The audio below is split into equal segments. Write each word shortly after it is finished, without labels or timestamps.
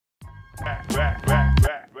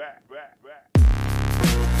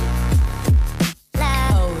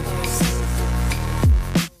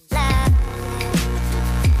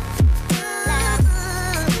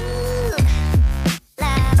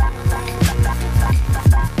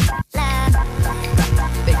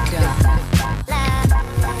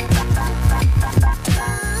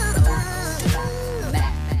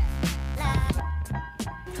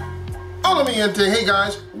Hey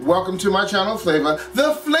guys, welcome to my channel, Phlava.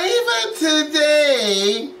 The flavor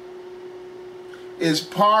today is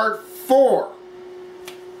part 4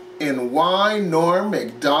 in why Norm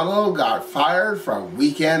Macdonald got fired from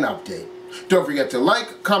Weekend Update. Don't forget to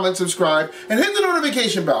like, comment, subscribe, and hit the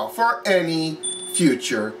notification bell for any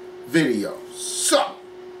future videos. So,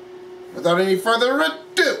 without any further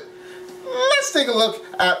ado, let's take a look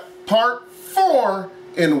at part 4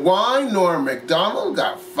 in why Norm Macdonald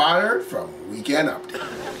got fired from Weekend Update.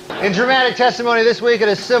 In dramatic testimony this week at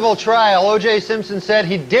a civil trial, O.J. Simpson said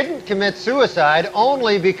he didn't commit suicide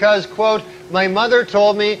only because, quote, my mother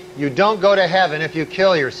told me you don't go to heaven if you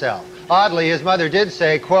kill yourself. Oddly, his mother did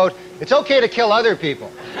say, quote, it's okay to kill other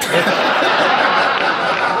people.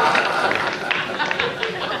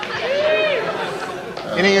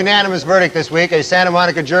 In a unanimous verdict this week, a Santa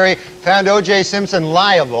Monica jury found O.J. Simpson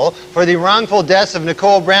liable for the wrongful deaths of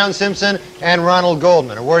Nicole Brown Simpson and Ronald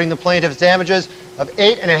Goldman, awarding the plaintiffs damages of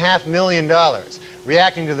 $8.5 million.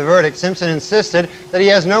 Reacting to the verdict, Simpson insisted that he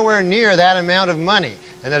has nowhere near that amount of money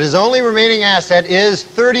and that his only remaining asset is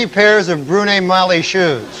 30 pairs of Brune Mali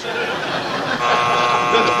shoes.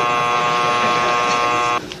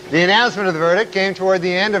 The announcement of the verdict came toward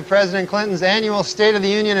the end of President Clinton's annual State of the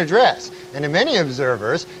Union address, and to many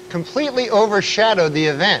observers, completely overshadowed the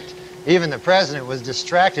event. Even the president was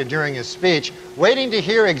distracted during his speech, waiting to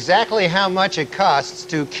hear exactly how much it costs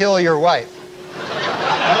to kill your wife.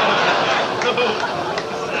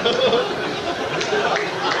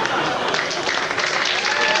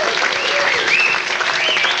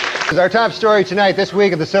 Our top story tonight, this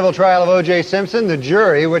week at the civil trial of O.J. Simpson, the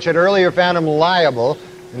jury, which had earlier found him liable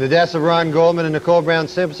in the deaths of Ron Goldman and Nicole Brown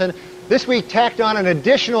Simpson, this week tacked on an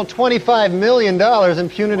additional $25 million in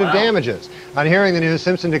punitive damages. On hearing the news,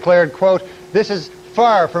 Simpson declared, quote, this is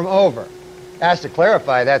far from over. Asked to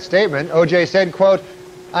clarify that statement, O.J. said, quote,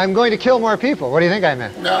 I'm going to kill more people. What do you think I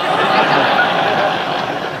meant?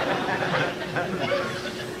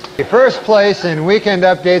 The first place in Weekend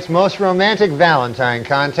Update's most romantic Valentine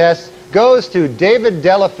contest goes to David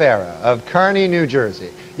Della Fera of Kearney, New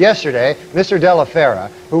Jersey. Yesterday, Mr. Della Fera,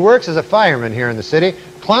 who works as a fireman here in the city,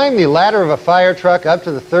 climbed the ladder of a fire truck up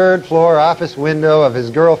to the third-floor office window of his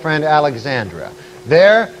girlfriend, Alexandra.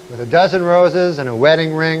 There, with a dozen roses and a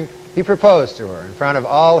wedding ring, he proposed to her in front of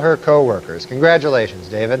all her co-workers. Congratulations,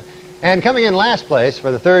 David. And coming in last place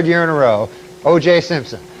for the third year in a row, O.J.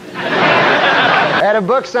 Simpson. At a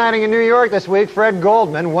book signing in New York this week, Fred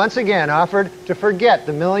Goldman once again offered to forget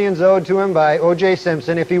the millions owed to him by O.J.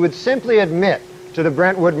 Simpson if he would simply admit to the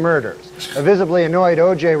Brentwood murders. A visibly annoyed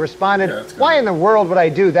O.J. responded, why in the world would I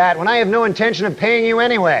do that when I have no intention of paying you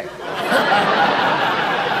anyway?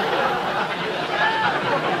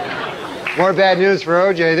 More bad news for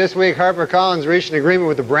O.J. This week, HarperCollins reached an agreement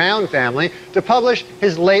with the Brown family to publish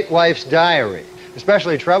his late wife's diary.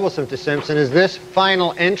 Especially troublesome to Simpson is this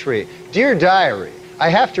final entry. Dear Diary, I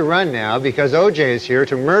have to run now because O.J. is here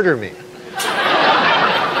to murder me.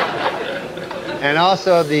 And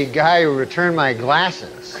also the guy who returned my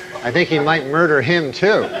glasses. I think he might murder him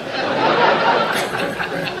too.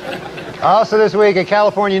 Also this week, a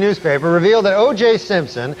California newspaper revealed that O.J.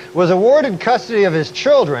 Simpson was awarded custody of his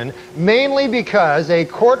children mainly because a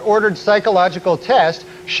court-ordered psychological test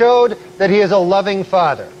showed that he is a loving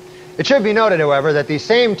father. It should be noted, however, that the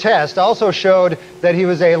same test also showed that he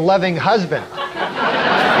was a loving husband.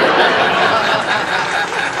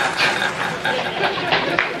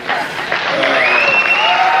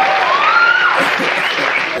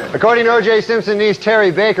 According to O.J. Simpson's niece,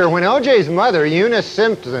 Terry Baker, when O.J.'s mother, Eunice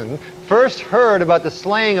Simpson, first heard about the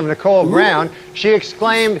slaying of Nicole Brown, she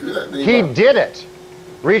exclaimed, he did it.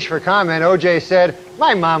 Reached for comment, O.J. said,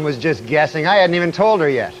 my mom was just guessing. I hadn't even told her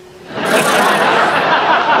yet.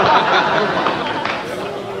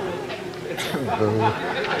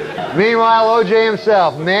 Meanwhile, O.J.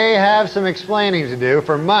 himself may have some explaining to do.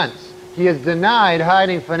 For months, he has denied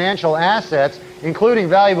hiding financial assets, including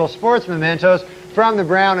valuable sports mementos, from the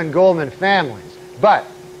Brown and Goldman families. But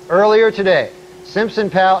earlier today, Simpson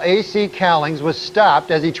pal A.C. Cowlings was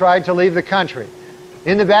stopped as he tried to leave the country.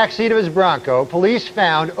 In the backseat of his Bronco, police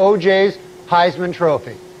found O.J.'s Heisman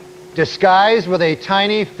Trophy, disguised with a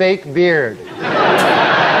tiny fake beard.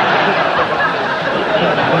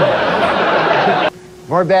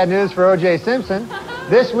 More bad news for O.J. Simpson.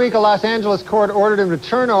 This week, a Los Angeles court ordered him to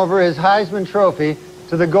turn over his Heisman Trophy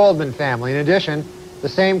to the Goldman family. In addition, the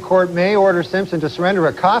same court may order Simpson to surrender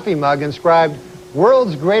a coffee mug inscribed,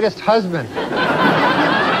 "World's Greatest Husband."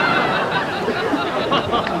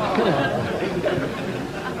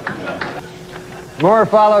 More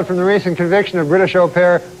fallout from the recent conviction of British au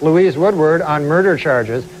pair Louise Woodward on murder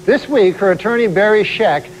charges. This week, her attorney Barry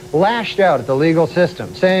Scheck lashed out at the legal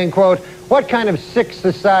system, saying, quote, "What kind of sick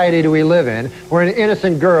society do we live in where an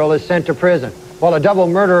innocent girl is sent to prison, while a double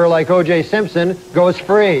murderer like O.J. Simpson goes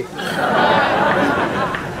free?"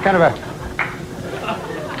 Kind of a...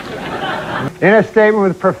 In a statement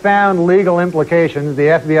with profound legal implications, the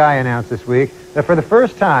FBI announced this week that for the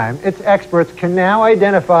first time, its experts can now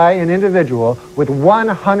identify an individual with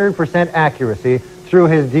 100% accuracy through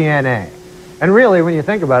his DNA. And really, when you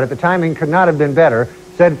think about it, the timing could not have been better,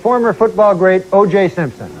 said former football great O.J.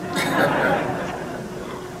 Simpson.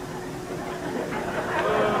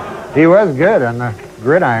 He was good on the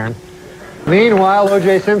gridiron. Meanwhile,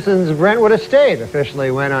 O.J. Simpson's Brentwood estate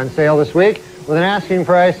officially went on sale this week with an asking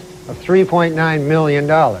price of $3.9 million.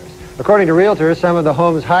 According to realtors, some of the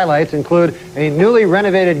home's highlights include a newly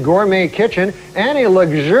renovated gourmet kitchen and a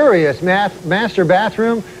luxurious master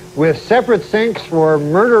bathroom with separate sinks for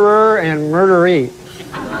murderer and murderee.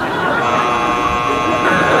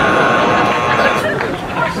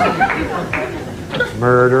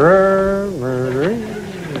 Murderer, murderee.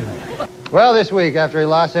 Well, this week, after a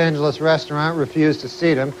Los Angeles restaurant refused to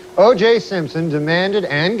seat him, O.J. Simpson demanded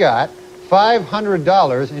and got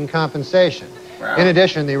 $500 in compensation. Wow. In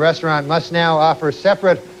addition, the restaurant must now offer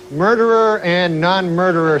separate murderer and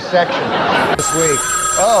non-murderer sections this week.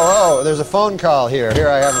 Oh, there's a phone call here. Here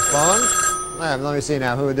I have a phone. Let me see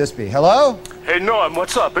now. Who would this be? Hello? Hey, Norm,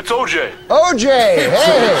 what's up? It's O.J. O.J.,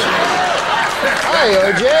 hey! Hi,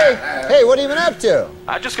 O.J. Hey, what have you been up to?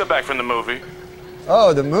 I just got back from the movie.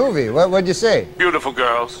 Oh, the movie. What'd you see? Beautiful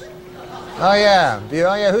girls. Oh, yeah.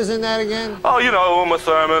 Who's in that again? Oh, you know, Uma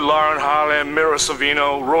Thurman, Lauren Harlan, Mira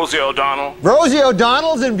Sorvino, Rosie O'Donnell. Rosie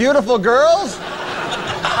O'Donnell's in Beautiful Girls?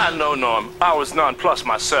 I know, Norm. I was nonplussed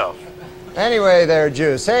myself. Anyway there,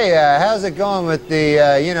 Juice. Hey, how's it going with the,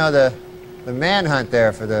 the manhunt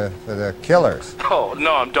there for the killers? Oh,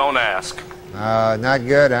 Norm, don't ask. Not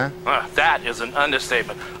good, huh? That is an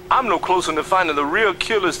understatement. I'm no closer to finding the real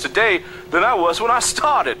killers today than I was when I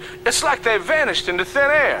started. It's like they vanished into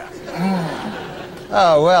thin air.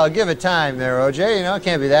 Oh, well, give it time there, O.J. You know, it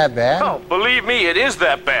can't be that bad. Oh, believe me, it is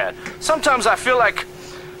that bad. Sometimes I feel like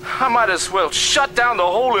I might as well shut down the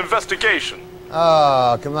whole investigation.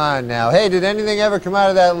 Oh, come on now. Hey, did anything ever come out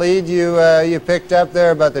of that lead you picked up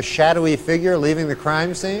there about the shadowy figure leaving the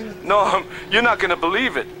crime scene? No, you're not going to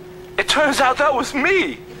believe it. It turns out that was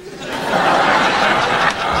me.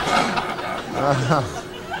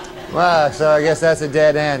 Well, so I guess that's a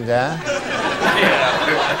dead end, huh? Yeah.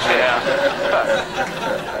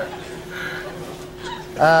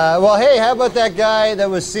 Well, hey, how about that guy that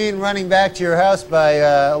was seen running back to your house by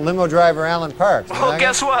limo driver Alan Parks? Well,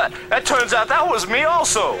 guess what? That turns out that was me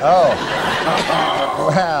also. Oh.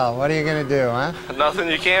 Well, what are you going to do, huh? Nothing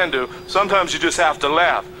you can do. Sometimes you just have to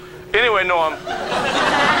laugh. Anyway, Norm,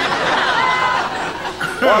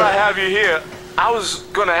 while I have you here, I was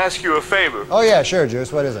going to ask you a favor. Oh, yeah, sure,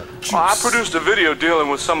 Juice. What is it? I produced a video dealing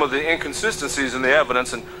with some of the inconsistencies in the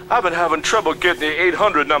evidence, and I've been having trouble getting the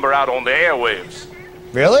 800 number out on the airwaves.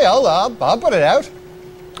 Really? I'll put it out.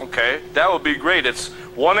 Okay, that would be great. It's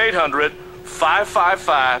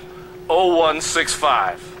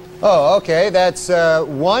 1-800-555-0165. Oh, okay. That's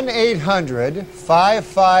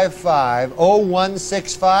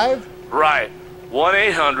 1-800-555-0165? Right.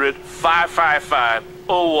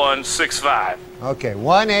 1-800-555-0165. Okay,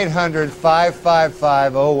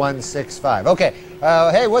 1-800-555-0165. Okay.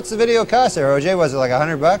 Hey, what's the video cost there, O.J.? Was it like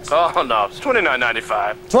 $100? Oh, no. It's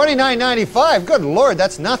 $29.95. $29.95? Good Lord,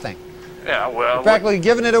 that's nothing. Yeah, well... You're practically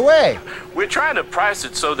giving it away. We're trying to price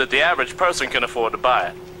it so that the average person can afford to buy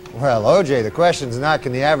it. Well, O.J., the question's not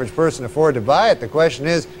can the average person afford to buy it. The question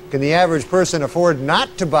is, can the average person afford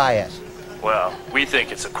not to buy it? Well, we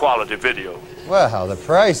think it's a quality video. Well, the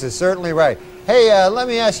price is certainly right. Hey, let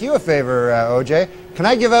me ask you a favor, O.J. Can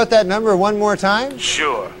I give out that number one more time?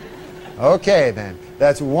 Sure. Okay, then.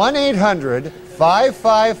 That's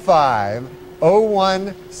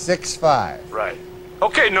 1-800-555-0165. Right.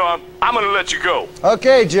 Okay, Norm, I'm going to let you go.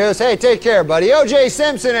 Okay, Juice. Hey, take care, buddy. O.J.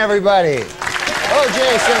 Simpson, everybody.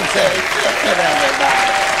 O.J. Simpson.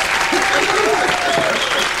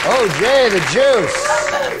 O.J. the Juice.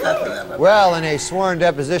 Well, in a sworn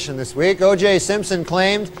deposition this week, O.J. Simpson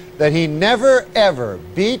claimed that he never, ever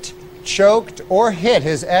beat, choked, or hit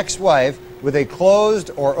his ex-wife with a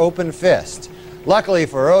closed or open fist. Luckily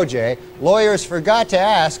for OJ, lawyers forgot to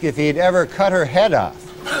ask if he'd ever cut her head off.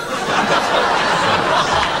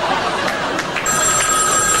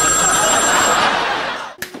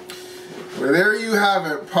 Well, there you have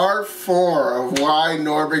it, part 4 of why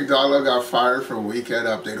Norm Macdonald got fired from Weekend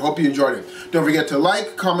Update. Hope you enjoyed it. Don't forget to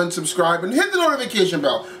like, comment, subscribe, and hit the notification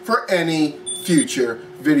bell for any future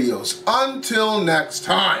videos. Until next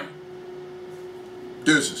time,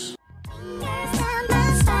 deuces.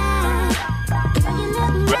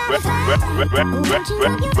 Your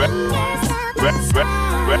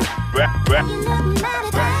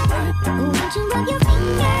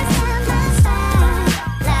fingers